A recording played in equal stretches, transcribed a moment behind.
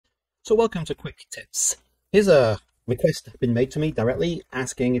So welcome to Quick Tips. Here's a request been made to me directly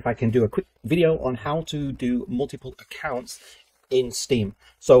asking if I can do a quick video on how to do multiple accounts in Steam.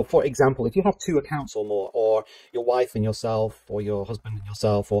 So for example, if you have 2 accounts or more, or your wife and yourself, or your husband and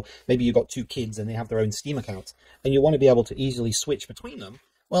yourself, or maybe you've got 2 kids and they have their own Steam accounts, and you want to be able to easily switch between them,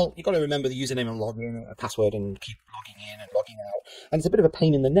 well, you've got to remember the username and login, a password, and keep logging in and logging out. And it's a bit of a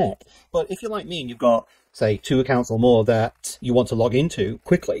pain in the neck. But if you're like me and you've got, say, 2 accounts or more that you want to log into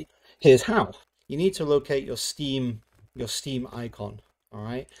quickly, here's how. You need to locate your Steam icon. All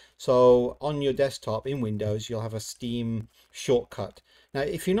right. So on your desktop in Windows, you'll have a Steam shortcut. Now,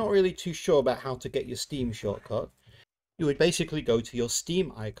 if you're not really too sure about how to get your Steam shortcut, you would basically go to your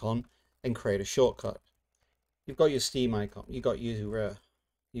Steam icon and create a shortcut. You've got your Steam icon. You've got your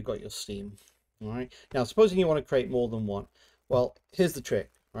Steam. All right. Now, supposing you want to create more than one. Well, here's the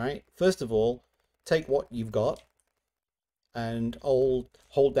trick. Right. First of all, take what you've got and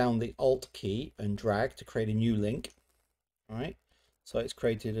hold down the Alt key and drag to create a new link. All right. So it's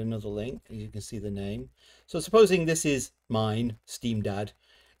created another link. You can see the name. So supposing this is mine, Steam Dad,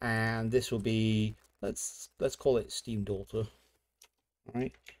 and this will be, let's call it Steam Daughter. All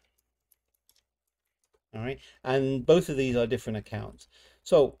right. All right. And both of these are different accounts.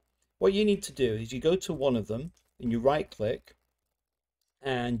 So what you need to do is you go to one of them and you right click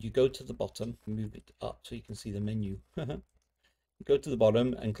and you go to the bottom, move it up so you can see the menu. Go to the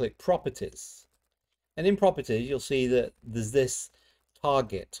bottom and click Properties. And in Properties, you'll see that there's this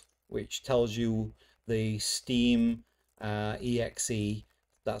target, which tells you the steam exe.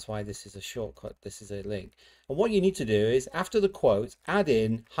 That's why this is a shortcut. This is a link. And what you need to do is, after the quote, add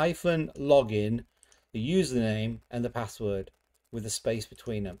in -login, the username and the password with a space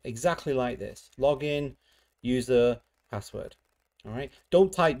between them. Exactly like this. Login, user, password. All right.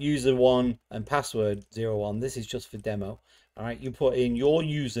 Don't type user1 and password 01. This is just for demo. All right. You put in your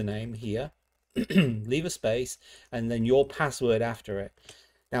username here, leave a space, and then your password after it.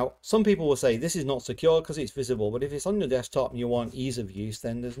 Now, some people will say this is not secure because it's visible, but if it's on your desktop and you want ease of use,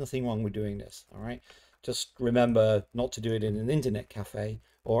 then there's nothing wrong with doing this. All right. Just remember not to do it in an internet cafe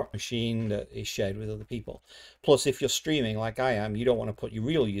or a machine that is shared with other people. Plus, if you're streaming like I am, you don't want to put your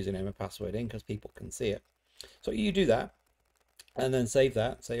real username and password in because people can see it. So you do that and then save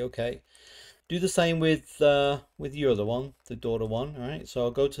that, say okay. Do the same with your other one, the daughter one. All right, so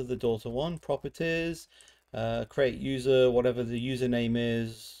I'll go to the daughter one, properties, create user, whatever the username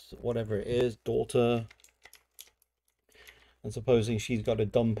is, whatever it is, daughter. And supposing she's got a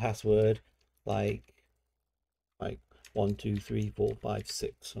dumb password like 1 2 3 4 5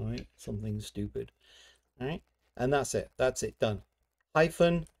 6. All right, something stupid. All right, and that's it. That's it, done.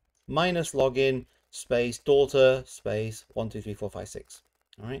 Hyphen -login space daughter space 1 2 3 4 5 6.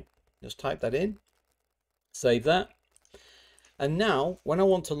 All right, just type that in, save that, and now when I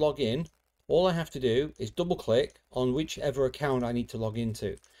want to log in, all I have to do is double click on whichever account I need to log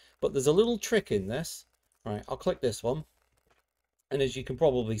into. But there's a little trick in this. All right, I'll click this one, and as you can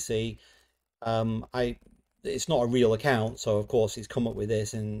probably see, it's not a real account, so of course it's come up with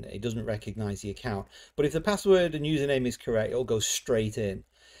this and it doesn't recognize the account. But if the password and username is correct, it'll go straight in.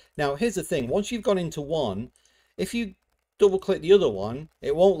 Now here's the thing, once you've gone into one, if you double click the other one,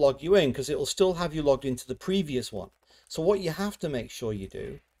 it won't log you in because it'll still have you logged into the previous one. So what you have to make sure you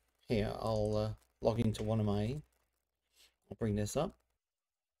do, here I'll log into one of mine. I'll bring this up.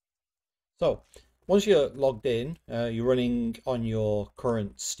 So once you're logged in, you're running on your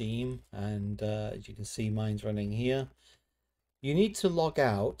current Steam, and as you can see, mine's running here. You need to log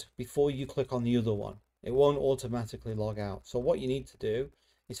out before you click on the other one. It won't automatically log out. So what you need to do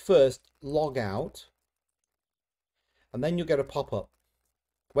is first log out, and then you'll get a pop-up.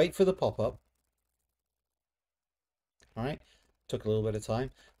 Wait for the pop-up. All right, took a little bit of time.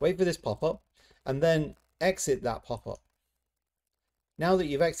 Wait for this pop-up, and then exit that pop-up. Now that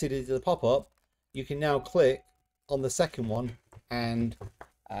you've exited the pop-up, you can now click on the second one and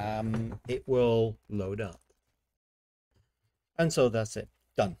it will load up. And so that's it,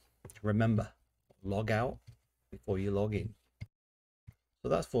 done. Remember, log out before you log in. So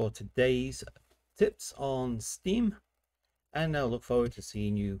that's for today's tips on Steam, and I look forward to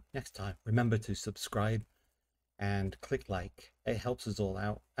seeing you next time. Remember to subscribe and click like. It helps us all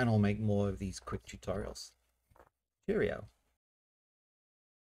out, and I'll make more of these quick tutorials. Cheerio.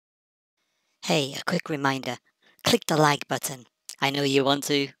 Hey, a quick reminder, click the like button. I know you want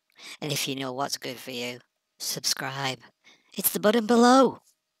to, and if you know what's good for you, subscribe. It's the button below.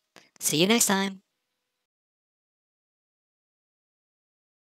 See you next time.